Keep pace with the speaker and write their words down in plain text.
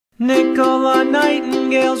Nicola,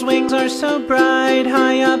 Nightingale's wings are so bright.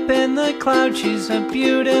 High up in the clouds, she's a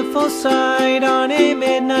beautiful sight. On a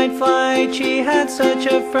midnight flight, she had such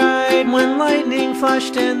a fright when lightning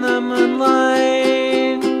flashed in the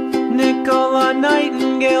moonlight. Nicola,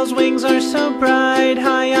 Nightingale's wings are so bright.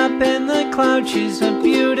 High up in the clouds, she's a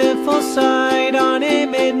beautiful sight. On a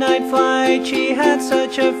midnight flight, she had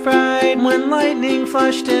such a fright when lightning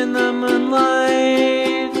flashed in the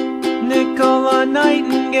moonlight. Nicola,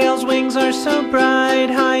 Nightingale's wings are so bright.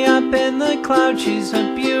 High up in the clouds, she's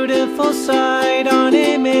a beautiful sight. On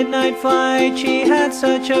a midnight flight, she had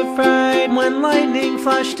such a fright when lightning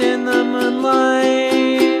flashed in the moonlight.